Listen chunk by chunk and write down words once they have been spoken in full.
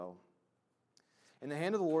And the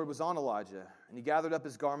hand of the Lord was on Elijah, and he gathered up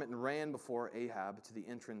his garment and ran before Ahab to the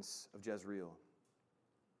entrance of Jezreel.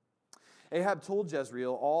 Ahab told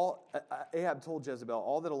Jezebel all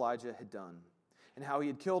that Elijah had done, and how he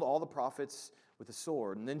had killed all the prophets with a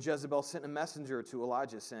sword. And then Jezebel sent a messenger to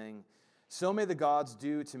Elijah, saying, "So may the gods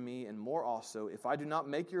do to me, and more also, if I do not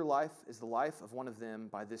make your life as the life of one of them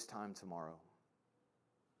by this time tomorrow."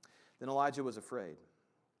 Then Elijah was afraid,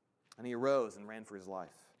 and he arose and ran for his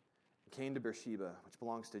life, and came to Beersheba, which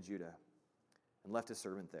belongs to Judah, and left his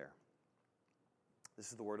servant there.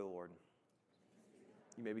 This is the word of the Lord.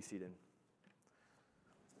 You may be seated.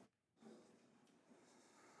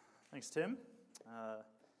 Thanks, Tim.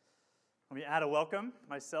 Let me add a welcome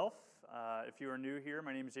myself. If you are new here,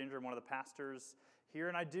 my name is Andrew. I'm one of the pastors here,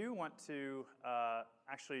 and I do want to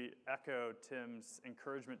actually echo Tim's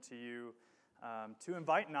encouragement to you to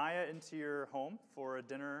invite Naya into your home for a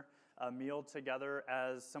dinner meal together.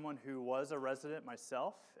 As someone who was a resident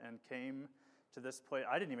myself and came to this place,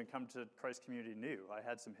 I didn't even come to Christ Community new. I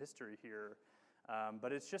had some history here,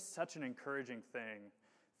 but it's just such an encouraging thing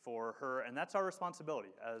for her, and that's our responsibility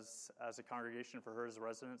as a congregation for her as a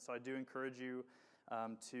resident. So I do encourage you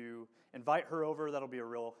to invite her over. That'll be a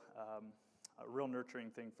real nurturing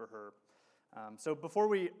thing for her. So before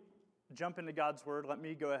we jump into God's Word, let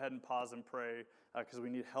me go ahead and pause and pray because we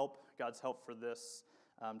need help, God's help for this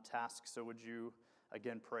task. So would you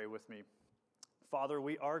again pray with me? Father,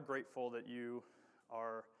 we are grateful that you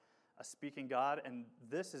are a speaking God, and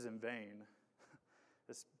this is in vain.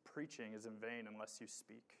 This preaching is in vain unless you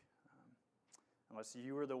speak, unless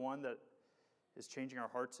you are the one that is changing our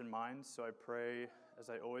hearts and minds. So I pray, as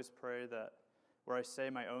I always pray, that where I say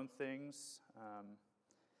my own things,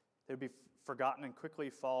 they would be forgotten and quickly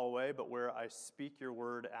fall away, but where I speak your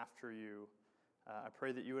word after you, I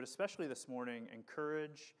pray that you would, especially this morning,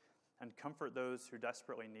 encourage and comfort those who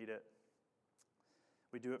desperately need it.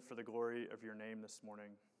 We do it for the glory of your name this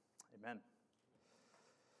morning. Amen.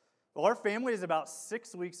 Well, our family is about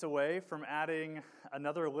 6 weeks away from adding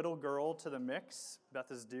another little girl to the mix. Beth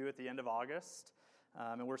is due at the end of August,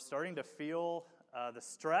 and we're starting to feel the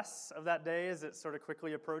stress of that day as it sort of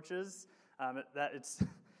quickly approaches.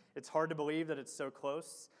 It's hard to believe that it's so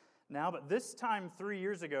close now, but this time 3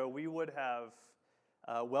 years ago, we would have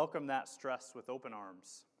welcomed that stress with open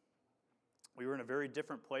arms. We were in a very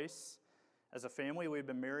different place as a family. We'd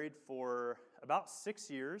been married for about 6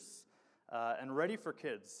 years and ready for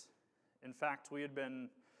kids. In fact, we had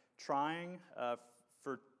been trying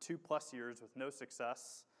for 2+ years with no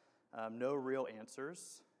success, no real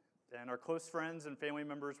answers. And our close friends and family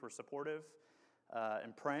members were supportive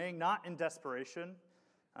and praying, not in desperation,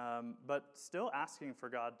 but still asking for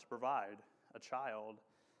God to provide a child.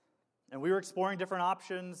 And we were exploring different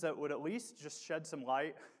options that would at least just shed some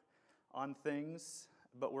light on things,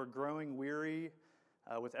 but we're growing weary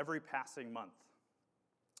with every passing month.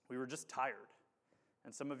 We were just tired.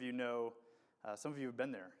 And some of you know, some of you have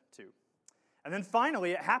been there too. And then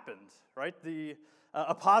finally, it happened, right?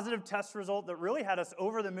 A positive test result that really had us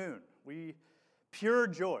over the moon. Pure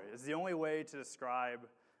joy is the only way to describe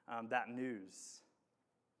that news.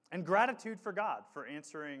 And gratitude for God for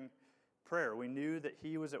answering prayer. We knew that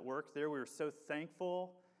he was at work there. We were so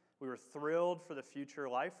thankful. We were thrilled for the future.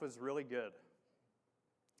 Life was really good.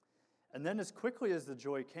 And then as quickly as the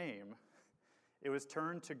joy came, it was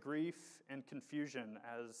turned to grief and confusion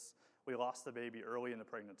as we lost the baby early in the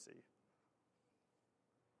pregnancy.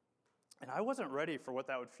 And I wasn't ready for what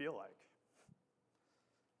that would feel like.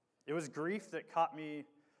 It was grief that caught me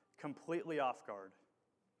completely off guard.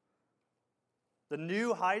 The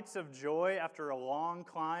new heights of joy after a long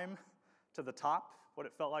climb to the top, what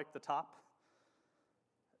it felt like the top,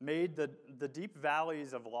 made the deep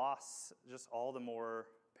valleys of loss just all the more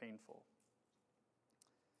painful.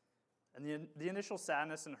 And the initial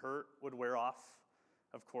sadness and hurt would wear off,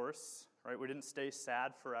 of course, right? We didn't stay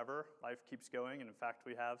sad forever. Life keeps going, and in fact,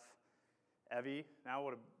 we have Evie now.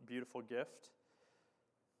 What a beautiful gift.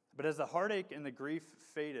 But as the heartache and the grief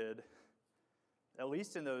faded, at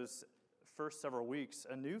least in those first several weeks,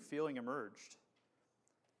 a new feeling emerged.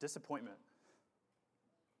 Disappointment.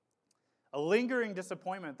 A lingering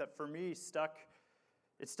disappointment that for me stuck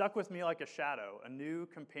with me like a shadow, a new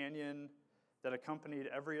companion that accompanied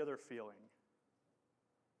every other feeling.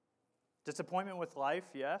 Disappointment with life,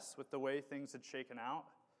 yes, with the way things had shaken out,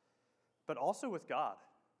 but also with God.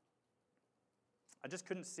 I just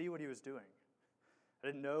couldn't see what he was doing. I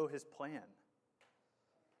didn't know his plan.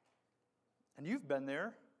 And you've been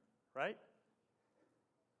there, right?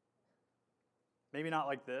 Maybe not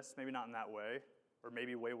like this, maybe not in that way, or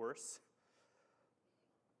maybe way worse.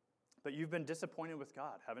 But you've been disappointed with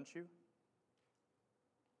God, haven't you?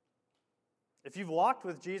 If you've walked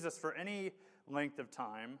with Jesus for any length of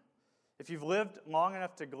time, if you've lived long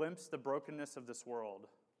enough to glimpse the brokenness of this world,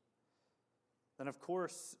 then of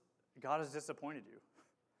course God has disappointed you.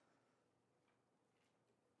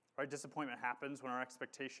 Right? Disappointment happens when our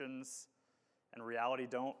expectations and reality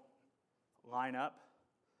don't line up.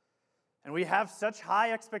 And we have such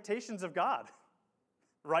high expectations of God.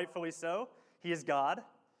 Rightfully so. He is God.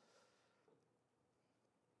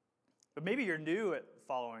 But maybe you're new at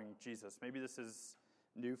following Jesus. Maybe this is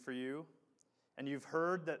new for you. And you've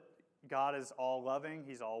heard that God is all loving,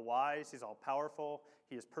 He's all wise, He's all powerful,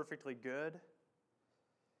 He is perfectly good.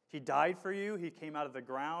 He died for you, He came out of the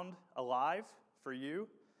ground alive for you,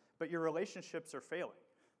 but your relationships are failing.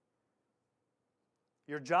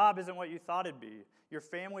 Your job isn't what you thought it'd be. Your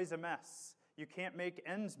family's a mess. You can't make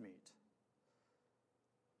ends meet.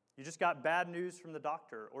 You just got bad news from the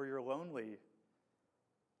doctor, or you're lonely,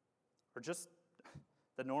 or just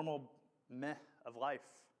the normal meh of life.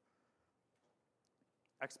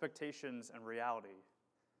 Expectations and reality,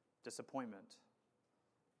 disappointment.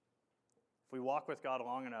 If we walk with God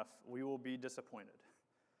long enough, we will be disappointed.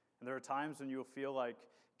 And there are times when you will feel like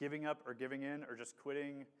giving up or giving in or just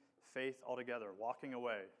quitting faith altogether, walking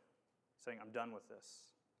away, saying, I'm done with this.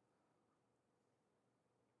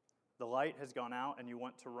 The light has gone out and you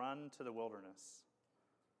want to run to the wilderness.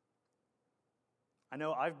 I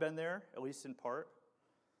know I've been there, at least in part,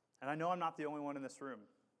 and I know I'm not the only one in this room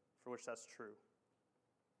for which that's true.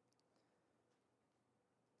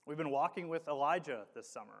 We've been walking with Elijah this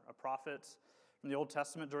summer, a prophet from the Old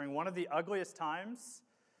Testament during one of the ugliest times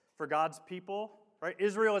for God's people. Right?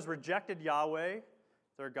 Israel has rejected Yahweh,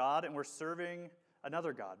 their God, and we're serving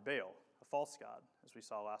another god, Baal, a false god, as we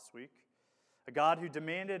saw last week. A god who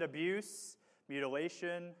demanded abuse,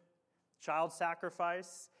 mutilation, child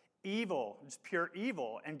sacrifice, evil, just pure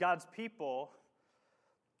evil. And God's people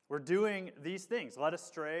were doing these things, led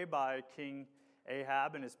astray by King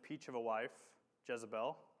Ahab and his peach of a wife,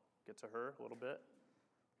 Jezebel. Get to her a little bit.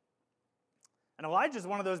 And Elijah's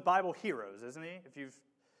one of those Bible heroes, isn't he? If you've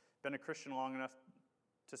been a Christian long enough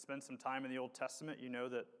to spend some time in the Old Testament, you know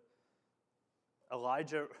that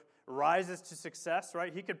Elijah rises to success,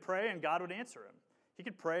 right? He could pray and God would answer him. He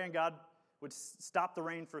could pray and God would stop the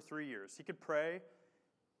rain for 3 years. He could pray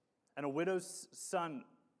and a widow's son,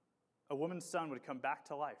 a woman's son would come back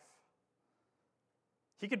to life.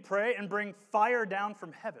 He could pray and bring fire down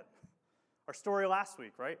from heaven. Our story last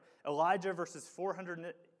week, right? Elijah versus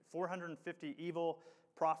 450 evil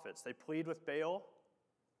prophets. They plead with Baal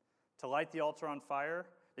to light the altar on fire.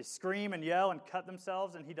 They scream and yell and cut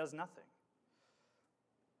themselves, and he does nothing.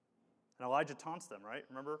 And Elijah taunts them, right?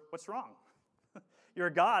 Remember, what's wrong? You're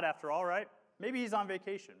a god after all, right? Maybe he's on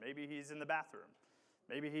vacation. Maybe he's in the bathroom.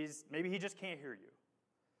 Maybe he just can't hear you.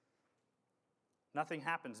 Nothing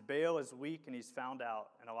happens. Baal is weak and he's found out.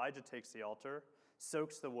 And Elijah takes the altar,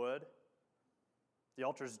 soaks the wood. The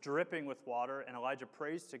altar is dripping with water, and Elijah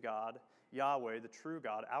prays to God, Yahweh, the true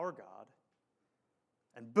God, our God.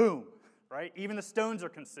 And boom, right? Even the stones are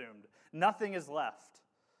consumed. Nothing is left.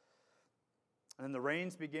 And then the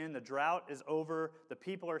rains begin. The drought is over. The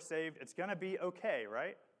people are saved. It's going to be okay,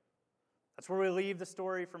 right? That's where we leave the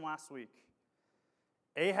story from last week.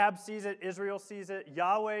 Ahab sees it. Israel sees it.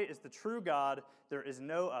 Yahweh is the true God. There is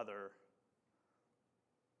no other.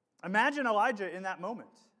 Imagine Elijah in that moment.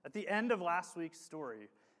 At the end of last week's story,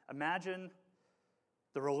 imagine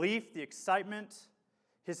the relief, the excitement.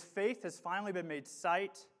 His faith has finally been made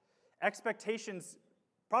sight. Expectations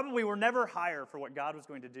probably were never higher for what God was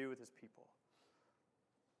going to do with his people.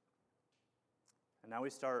 And now we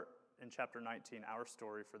start in chapter 19, our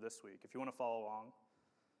story for this week. If you want to follow along,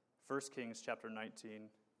 1 Kings chapter 19.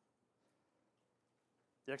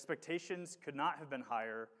 The expectations could not have been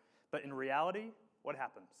higher, but in reality, what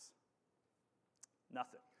happens?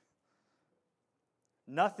 Nothing.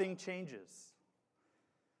 Nothing changes.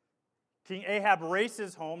 King Ahab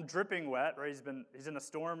races home, dripping wet, right? He's in a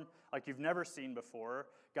storm like you've never seen before.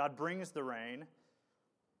 God brings the rain.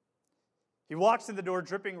 He walks in the door,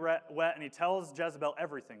 dripping wet, and he tells Jezebel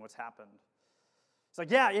everything, what's happened. It's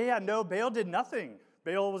like, no, Baal did nothing.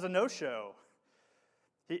 Baal was a no-show.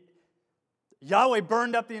 Yahweh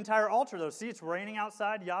burned up the entire altar, though. See, it's raining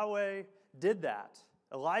outside. Yahweh did that.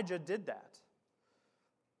 Elijah did that.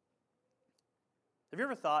 Have you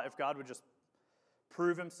ever thought if God would just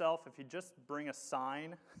prove himself, if he'd just bring a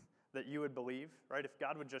sign that you would believe, right? If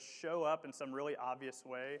God would just show up in some really obvious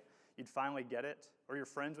way, you'd finally get it, or your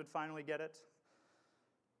friends would finally get it?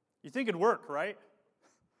 You think it'd work, right?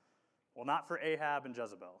 Well, not for Ahab and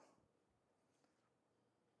Jezebel.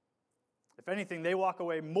 If anything, they walk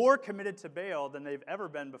away more committed to Baal than they've ever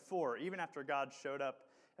been before, even after God showed up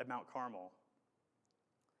at Mount Carmel.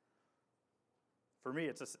 For me,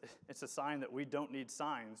 it's a sign that we don't need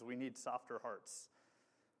signs. We need softer hearts.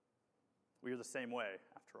 We are the same way,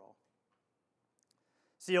 after all.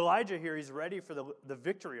 See, Elijah here, he's ready for the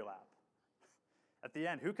victory lap at the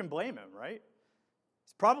end. Who can blame him, right?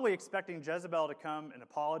 He's probably expecting Jezebel to come and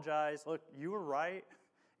apologize. Look, you were right.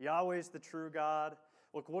 Yahweh's the true God.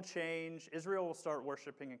 Look, we'll change. Israel will start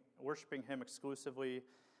worshiping him exclusively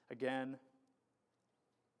again.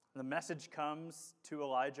 The message comes to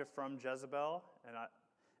Elijah from Jezebel, and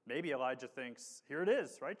maybe Elijah thinks, here it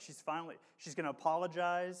is, right? She's going to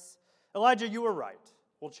apologize. Elijah, you were right.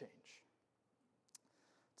 We'll change.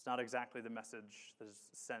 It's not exactly the message that is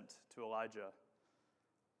sent to Elijah.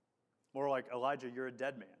 More like, Elijah, you're a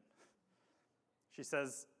dead man. She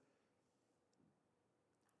says,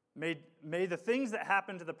 may the things that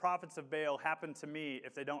happen to the prophets of Baal happen to me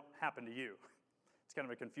if they don't happen to you. It's kind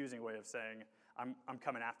of a confusing way of saying, I'm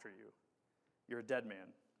coming after you. You're a dead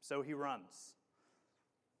man. So he runs.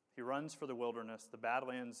 He runs for the wilderness, the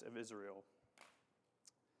badlands of Israel.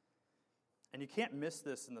 And you can't miss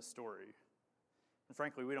this in the story. And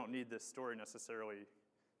frankly, we don't need this story necessarily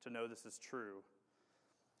to know this is true.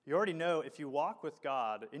 You already know if you walk with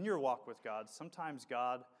God, in your walk with God, sometimes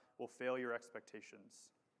God will fail your expectations.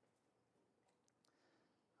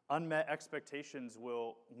 Unmet expectations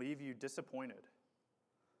will leave you disappointed.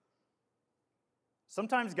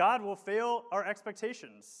 Sometimes God will fail our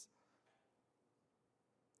expectations.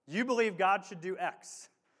 You believe God should do X.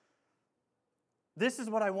 This is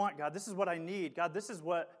what I want, God. This is what I need. God, this is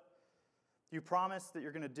what you promised that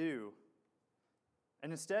you're going to do.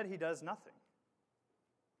 And instead, he does nothing.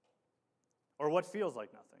 Or what feels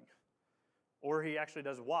like nothing. Or he actually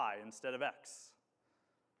does Y instead of X.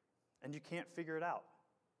 And you can't figure it out.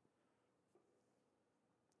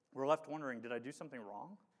 We're left wondering, did I do something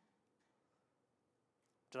wrong?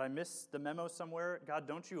 Did I miss the memo somewhere? God,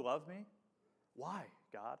 don't you love me? Why,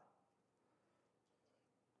 God?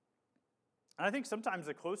 And I think sometimes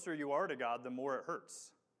the closer you are to God, the more it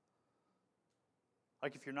hurts.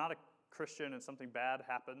 Like if you're not a Christian and something bad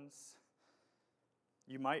happens,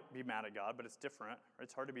 you might be mad at God, but it's different.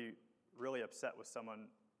 It's hard to be really upset with someone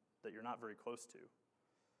that you're not very close to.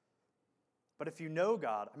 But if you know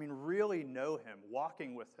God, really know him,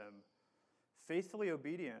 walking with him, faithfully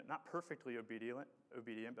obedient, not perfectly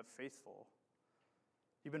obedient, but faithful.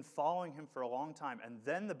 You've been following him for a long time, and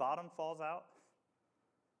then the bottom falls out.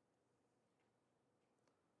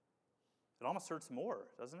 It almost hurts more,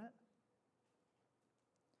 doesn't it? And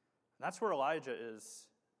that's where Elijah is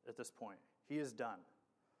at this point. He is done.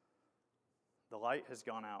 The light has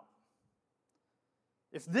gone out.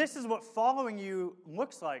 If this is what following you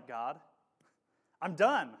looks like, God, I'm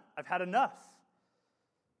done. I've had enough.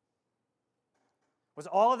 Was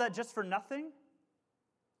all of that just for nothing?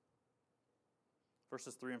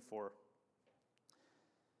 Verses 3 and 4. It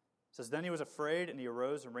says, Then he was afraid, and he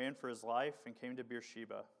arose and ran for his life and came to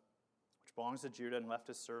Beersheba, which belongs to Judah, and left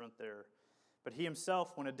his servant there. But he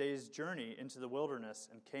himself went a day's journey into the wilderness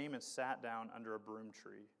and came and sat down under a broom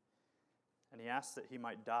tree. And he asked that he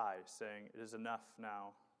might die, saying, It is enough now.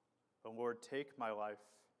 O Lord, take my life,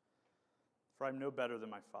 for I am no better than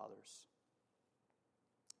my father's.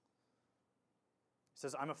 He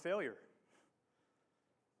says, I'm a failure.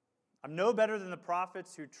 I'm no better than the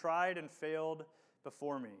prophets who tried and failed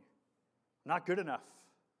before me. Not good enough.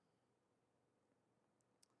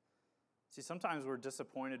 See, sometimes we're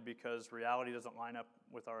disappointed because reality doesn't line up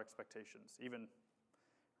with our expectations, even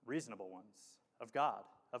reasonable ones, of God,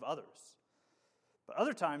 of others. But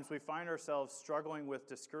other times we find ourselves struggling with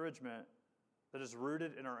discouragement that is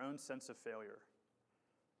rooted in our own sense of failure.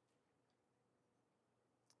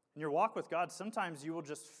 In your walk with God, sometimes you will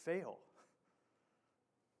just fail.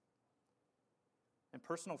 And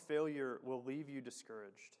personal failure will leave you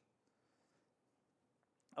discouraged.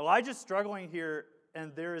 Elijah's struggling here,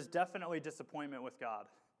 and there is definitely disappointment with God.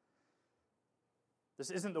 This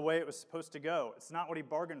isn't the way it was supposed to go. It's not what he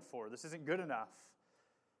bargained for. This isn't good enough.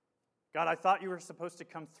 God, I thought you were supposed to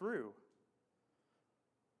come through,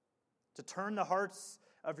 to turn the hearts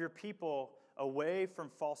of your people away from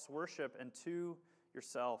false worship and to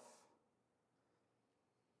yourself.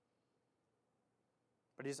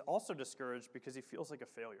 But he's also discouraged because he feels like a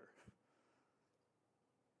failure.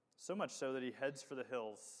 So much so that he heads for the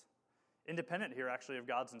hills, independent here actually of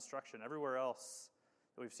God's instruction. Everywhere else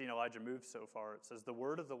that we've seen Elijah move so far, it says the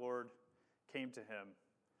word of the Lord came to him.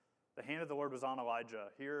 The hand of the Lord was on Elijah.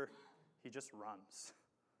 Here he just runs.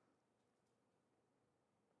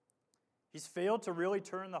 He's failed to really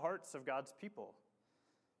turn the hearts of God's people.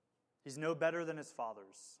 He's no better than his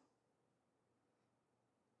fathers.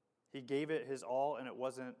 He gave it his all, and it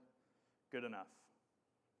wasn't good enough.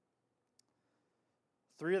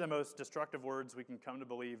 Three of the most destructive words we can come to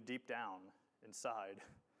believe deep down inside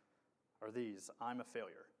are these: I'm a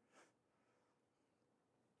failure.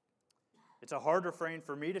 It's a hard refrain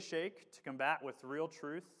for me to shake, to combat with real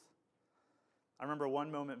truth. I remember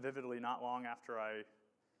one moment vividly not long after I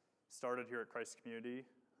started here at Christ Community.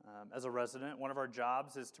 As a resident, one of our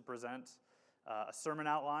jobs is to present a sermon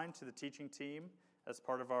outline to the teaching team as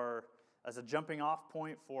a jumping off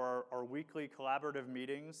point for our weekly collaborative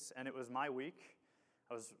meetings, and it was my week.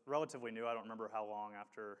 I was relatively new. I don't remember how long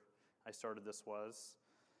after I started this was.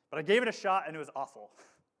 But I gave it a shot, and it was awful.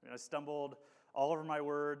 I stumbled all over my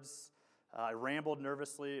words. I rambled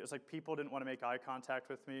nervously. It was like people didn't want to make eye contact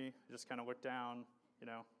with me. I just kind of looked down,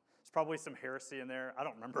 There's probably some heresy in there. I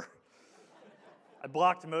don't remember. I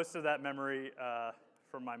blocked most of that memory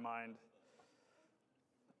from my mind.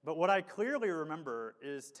 But what I clearly remember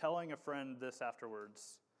is telling a friend this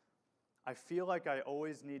afterwards: I feel like I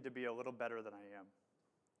always need to be a little better than I am.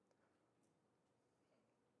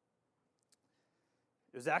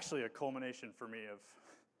 It was actually a culmination for me of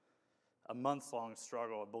a months-long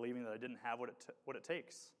struggle of believing that I didn't have what it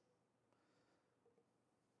takes.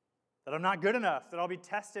 That I'm not good enough, that I'll be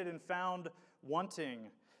tested and found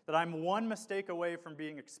wanting, that I'm one mistake away from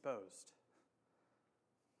being exposed.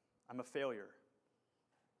 I'm a failure.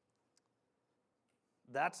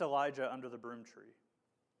 That's Elijah under the broom tree.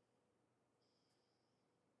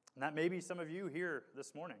 And that may be some of you here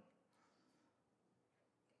this morning.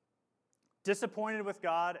 Disappointed with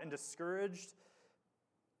God and discouraged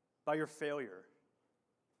by your failure.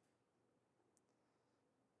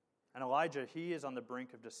 And Elijah, he is on the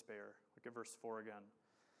brink of despair. Look at verse 4 again.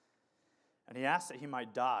 And he asks that he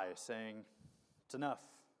might die, saying, it's enough.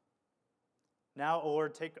 Now, O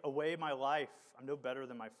Lord, take away my life. I'm no better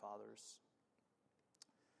than my father's.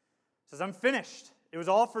 He says, I'm finished. It was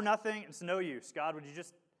all for nothing. It's no use. God, would you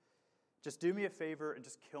just do me a favor and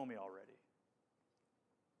just kill me already?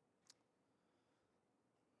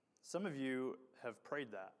 Some of you have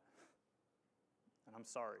prayed that, and I'm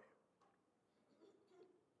sorry.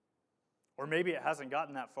 Or maybe it hasn't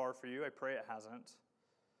gotten that far for you. I pray it hasn't.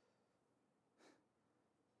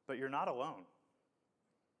 But you're not alone.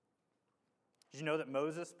 Did you know that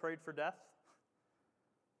Moses prayed for death?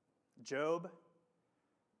 Job,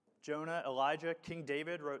 Jonah, Elijah, King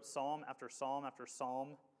David wrote psalm after psalm after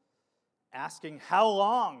psalm, asking, how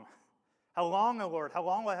long? How long, O Lord? How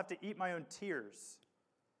long will I have to eat my own tears?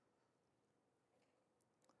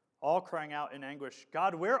 All crying out in anguish,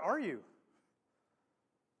 God, where are you?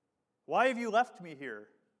 Why have you left me here?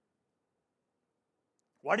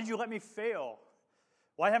 Why did you let me fail?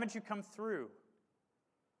 Why haven't you come through?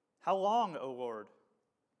 How long, O Lord?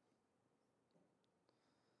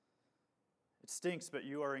 It stinks, but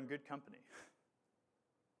you are in good company.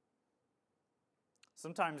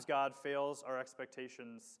 Sometimes God fails our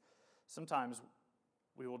expectations. Sometimes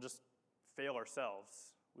we will just fail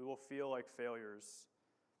ourselves. We will feel like failures.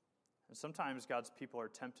 And sometimes God's people are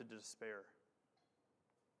tempted to despair.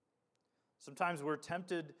 Sometimes we're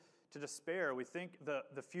tempted to despair. We think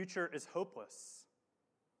the future is hopeless.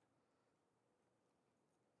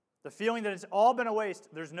 The feeling that it's all been a waste.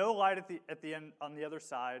 There's no light at the end on the other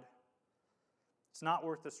side. It's not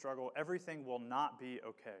worth the struggle. Everything will not be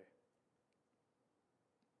okay.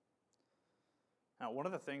 Now, one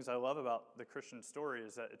of the things I love about the Christian story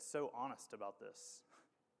is that it's so honest about this.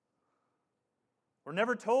 We're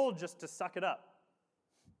never told just to suck it up.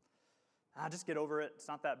 Just get over it. It's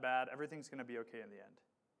not that bad. Everything's going to be okay in the end.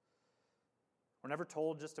 We're never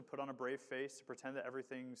told just to put on a brave face, to pretend that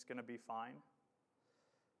everything's going to be fine.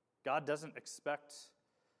 God doesn't expect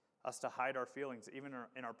us to hide our feelings, even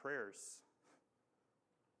in our prayers.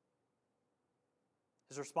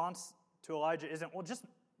 His response to Elijah isn't, well, just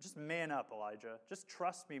man up, Elijah. Just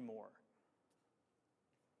trust me more.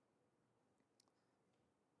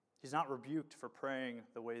 He's not rebuked for praying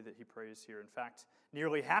the way that he prays here. In fact,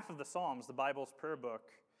 nearly half of the Psalms, the Bible's prayer book,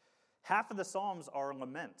 half of the Psalms are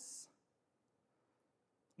laments.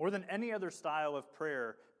 More than any other style of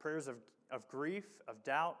prayer, prayers of grief, of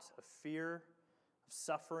doubt, of fear, of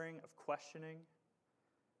suffering, of questioning,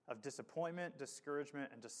 of disappointment,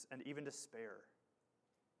 discouragement, and even despair.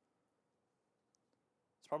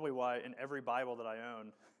 It's probably why in every Bible that I own,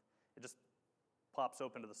 it just plops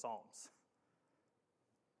open to the Psalms.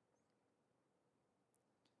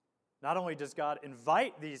 Not only does God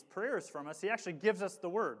invite these prayers from us, he actually gives us the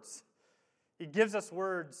words. He gives us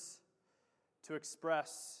words to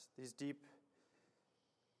express these deep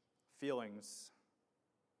feelings.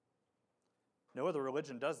 No other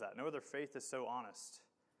religion does that. No other faith is so honest.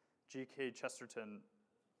 G.K. Chesterton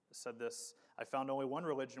said this, I found only one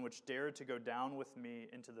religion which dared to go down with me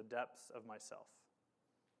into the depths of myself.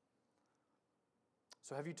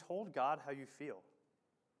 So have you told God how you feel?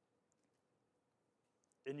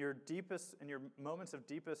 In your moments of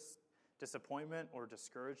deepest disappointment or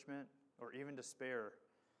discouragement or even despair,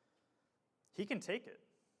 he can take it.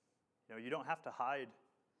 You don't have to hide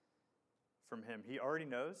from him. He already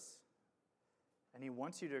knows, and he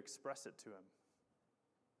wants you to express it to him.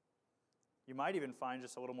 You might even find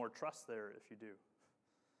just a little more trust there if you do.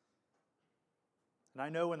 And I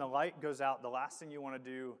know when the light goes out, the last thing you want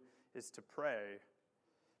to do is to pray,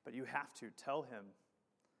 but you have to tell him.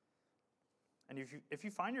 And if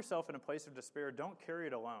you find yourself in a place of despair, don't carry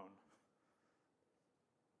it alone.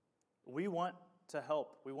 We want to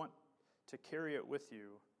help. We want to carry it with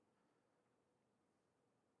you.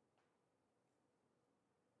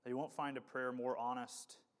 You won't find a prayer more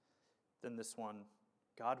honest than this one.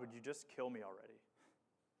 God, would you just kill me already?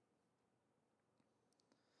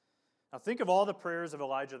 Now think of all the prayers of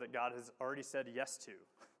Elijah that God has already said yes to.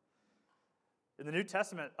 In the New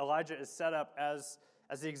Testament, Elijah is set up as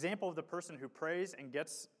the example of the person who prays and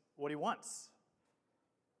gets what he wants.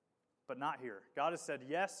 But not here. God has said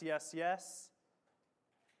yes, yes, yes.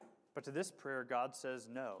 But to this prayer, God says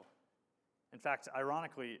no. In fact,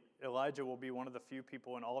 ironically, Elijah will be one of the few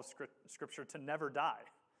people in all of Scripture to never die.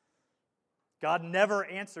 God never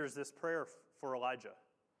answers this prayer for Elijah.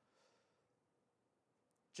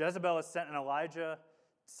 Jezebel has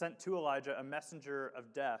sent to Elijah a messenger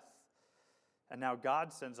of death, and now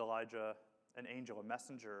God sends Elijah an angel, a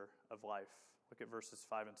messenger of life. Look at verses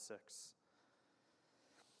 5 and 6.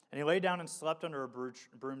 And he lay down and slept under a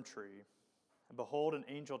broom tree. And behold, an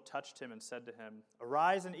angel touched him and said to him,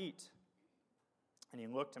 "Arise and eat." And he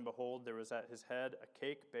looked, and behold, there was at his head a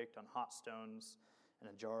cake baked on hot stones and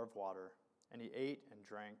a jar of water. And he ate and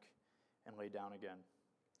drank and lay down again.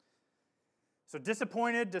 So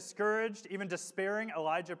disappointed, discouraged, even despairing,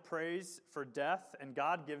 Elijah prays for death, and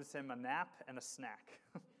God gives him a nap and a snack.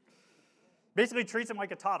 Basically treats him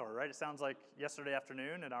like a toddler, right? It sounds like yesterday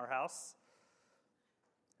afternoon in our house.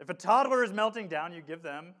 If a toddler is melting down, you give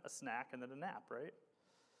them a snack and then a nap, right?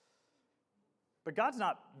 But God's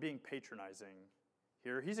not being patronizing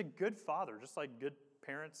here. He's a good father, just like good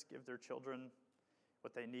parents give their children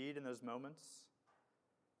what they need in those moments.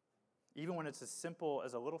 Even when it's as simple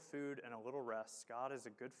as a little food and a little rest, God is a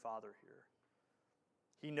good father here.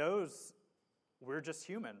 He knows we're just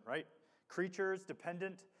human, right? Creatures,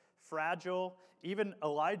 dependent, fragile. Even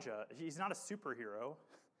Elijah, he's not a superhero.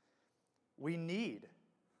 We need.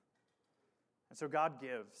 And so God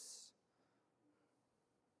gives.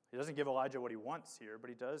 He doesn't give Elijah what he wants here, but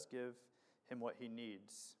he does give him what he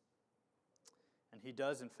needs. And he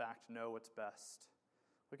does, in fact, know what's best.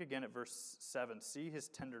 Look again at verse 7. See his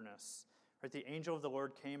tenderness. Right, the angel of the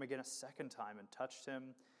Lord came again a second time and touched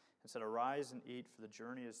him and said, "Arise and eat, for the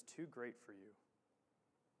journey is too great for you."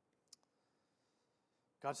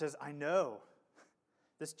 God says, I know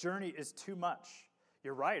this journey is too much.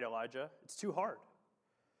 You're right, Elijah. It's too hard.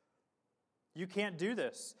 You can't do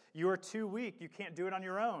this. You are too weak. You can't do it on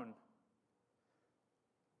your own.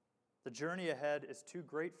 The journey ahead is too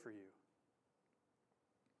great for you.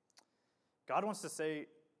 God wants to say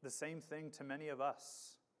the same thing to many of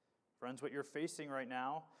us. Friends, what you're facing right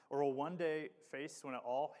now, or will one day face when it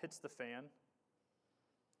all hits the fan,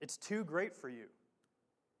 it's too great for you.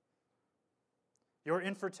 Your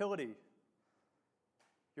infertility,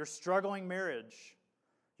 your struggling marriage,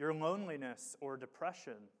 your loneliness or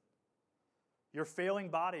depression, your failing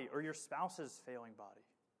body or your spouse's failing body,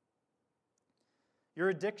 your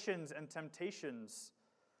addictions and temptations,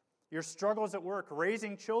 your struggles at work,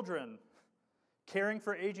 raising children, caring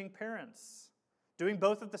for aging parents, doing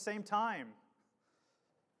both at the same time.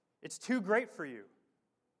 It's too great for you.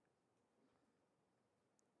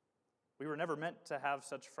 We were never meant to have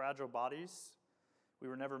such fragile bodies. We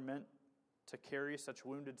were never meant to carry such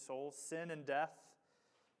wounded souls. Sin and death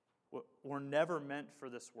were never meant for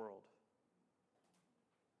this world.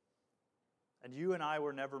 And you and I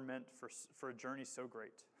were never meant for a journey so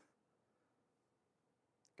great.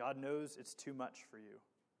 God knows it's too much for you.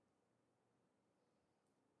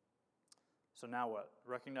 So now what?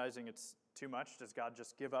 Recognizing it's too much, does God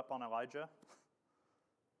just give up on Elijah?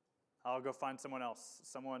 I'll go find someone else,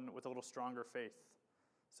 someone with a little stronger faith,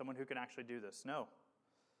 someone who can actually do this. No.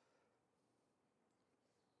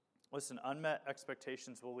 Listen, unmet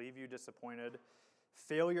expectations will leave you disappointed.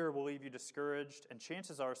 Failure will leave you discouraged. And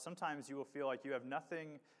chances are sometimes you will feel like you have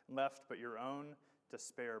nothing left but your own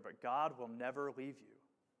despair. But God will never leave you.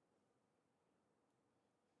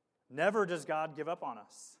 Never does God give up on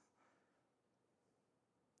us.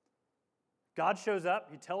 God shows up.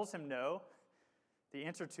 He tells him no. The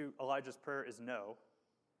answer to Elijah's prayer is no.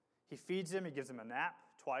 He feeds him. He gives him a nap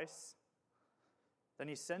twice. then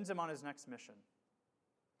he sends him on his next mission.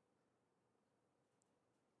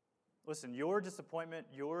 Listen, your disappointment,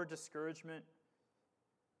 your discouragement,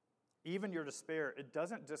 even your despair, it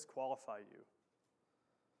doesn't disqualify you.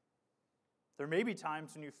 There may be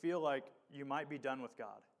times when you feel like you might be done with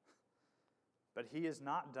God, but he is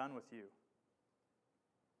not done with you.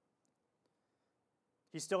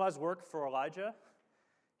 He still has work for Elijah.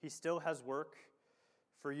 He still has work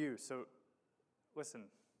for you. So, listen,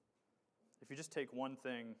 if you just take one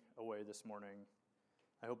thing away this morning,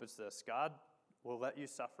 I hope it's this. God will let you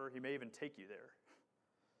suffer. He may even take you there,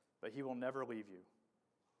 but he will never leave you.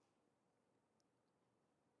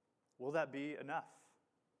 Will that be enough?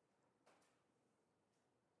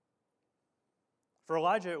 For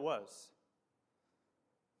Elijah, it was.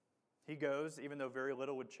 He goes, even though very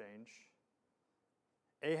little would change.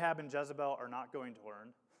 Ahab and Jezebel are not going to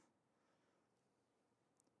learn.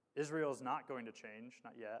 Israel is not going to change,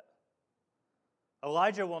 not yet.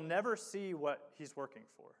 Elijah will never see what he's working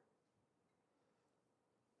for.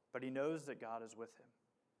 But he knows that God is with him.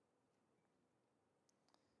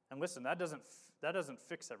 And listen, that doesn't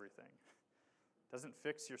fix everything. It doesn't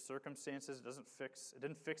fix your circumstances. It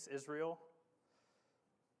didn't fix Israel.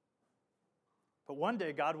 But one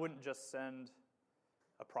day God wouldn't just send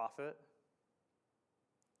a prophet.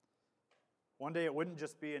 One day it wouldn't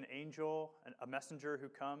just be an angel, a messenger who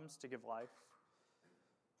comes to give life.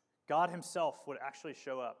 God himself would actually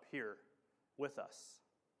show up here with us.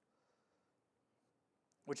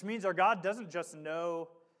 Which means our God doesn't just know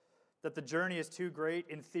that the journey is too great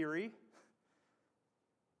in theory.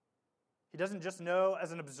 He doesn't just know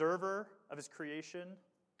as an observer of his creation.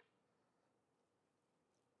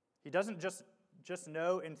 He doesn't just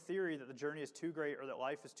know in theory that the journey is too great or that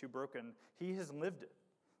life is too broken. He has lived it.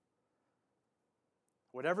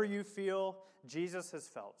 Whatever you feel, Jesus has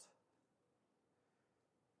felt.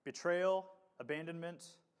 Betrayal, abandonment,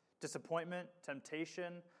 disappointment,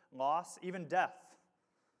 temptation, loss, even death.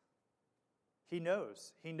 He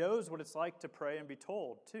knows. He knows what it's like to pray and be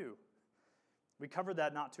told, too. We covered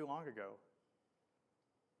that not too long ago.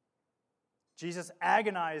 Jesus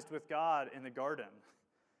agonized with God in the garden,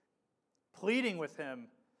 pleading with him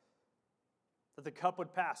that the cup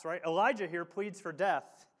would pass, right? Elijah here pleads for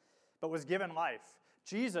death, but was given life.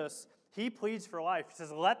 Jesus, he pleads for life. He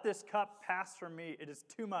says, "Let this cup pass from me. It is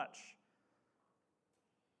too much."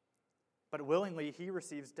 But willingly, he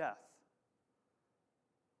receives death,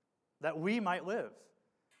 that we might live.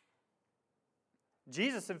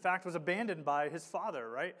 Jesus, in fact, was abandoned by his Father,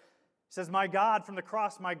 right? He says, "My God," from the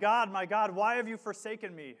cross, my God, why have you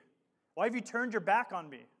forsaken me? Why have you turned your back on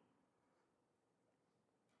me?"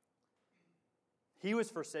 He was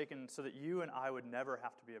forsaken so that you and I would never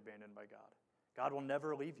have to be abandoned by God. God will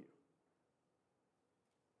never leave you.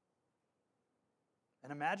 And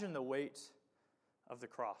imagine the weight of the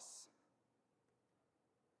cross.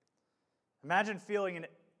 Imagine feeling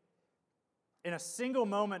in a single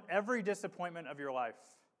moment every disappointment of your life,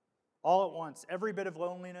 all at once. Every bit of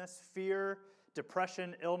loneliness, fear,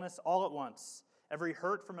 depression, illness, all at once. Every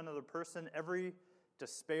hurt from another person, every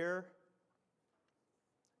despair,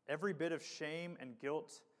 every bit of shame and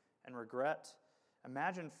guilt and regret.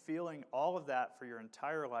 Imagine feeling all of that for your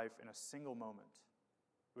entire life in a single moment.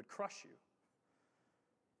 It would crush you.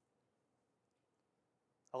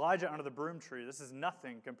 Elijah under the broom tree, this is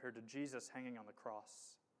nothing compared to Jesus hanging on the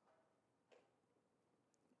cross.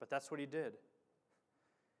 But that's what he did.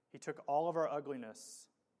 He took all of our ugliness.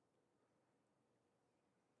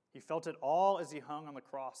 He felt it all as he hung on the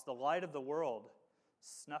cross, the light of the world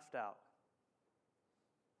snuffed out.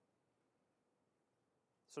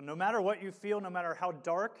 So no matter what you feel, no matter how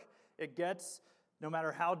dark it gets, no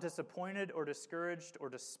matter how disappointed or discouraged or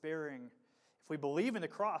despairing, if we believe in the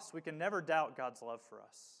cross, we can never doubt God's love for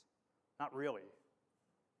us. Not really.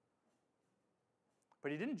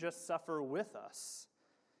 But he didn't just suffer with us.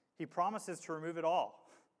 He promises to remove it all,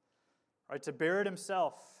 right? To bear it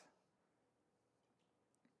himself.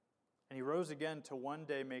 And he rose again to one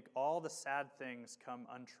day make all the sad things come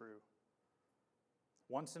untrue.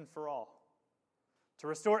 Once and for all. To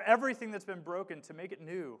restore everything that's been broken, to make it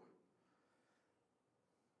new.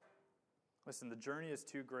 Listen, the journey is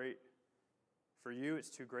too great for you, it's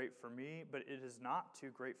too great for me, but it is not too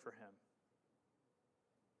great for him.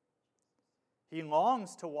 He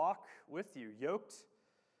longs to walk with you, yoked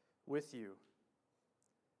with you.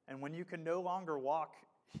 And when you can no longer walk,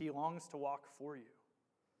 he longs to walk for you.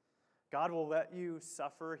 God will let you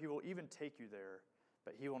suffer, he will even take you there,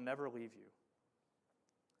 but he will never leave you.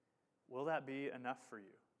 Will that be enough for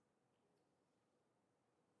you?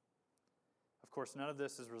 Of course, none of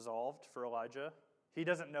this is resolved for Elijah. He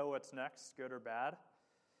doesn't know what's next, good or bad.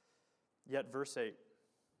 Yet, verse 8,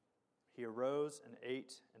 He arose and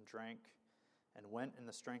ate and drank and went in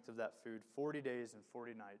the strength of that food 40 days and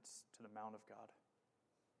 40 nights to the Mount of God.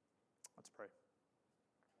 Let's pray.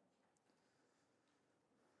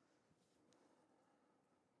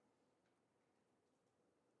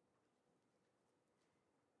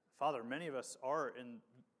 Father, many of us are in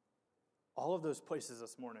all of those places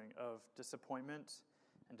this morning of disappointment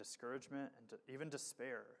and discouragement and even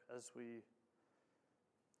despair as we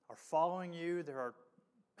are following you. There are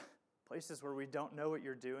places where we don't know what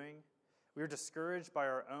you're doing. We are discouraged by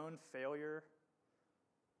our own failure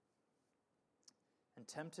and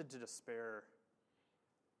tempted to despair.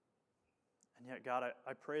 And yet, God,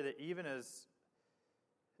 I pray that even as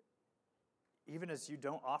you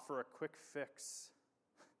don't offer a quick fix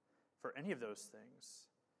for any of those things,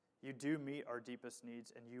 you do meet our deepest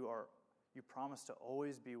needs, and you promise to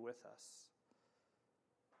always be with us.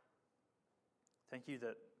 Thank you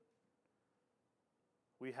that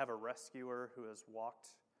we have a rescuer who has walked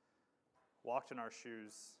in our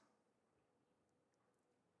shoes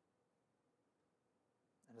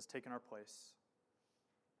and has taken our place.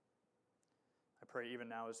 I pray even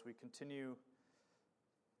now as we continue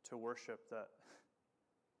to worship that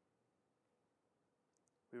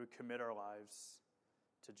we would commit our lives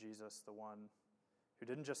to Jesus, the one who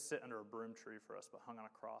didn't just sit under a broom tree for us, but hung on a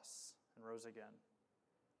cross and rose again.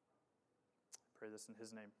 I pray this in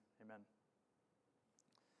his name. Amen.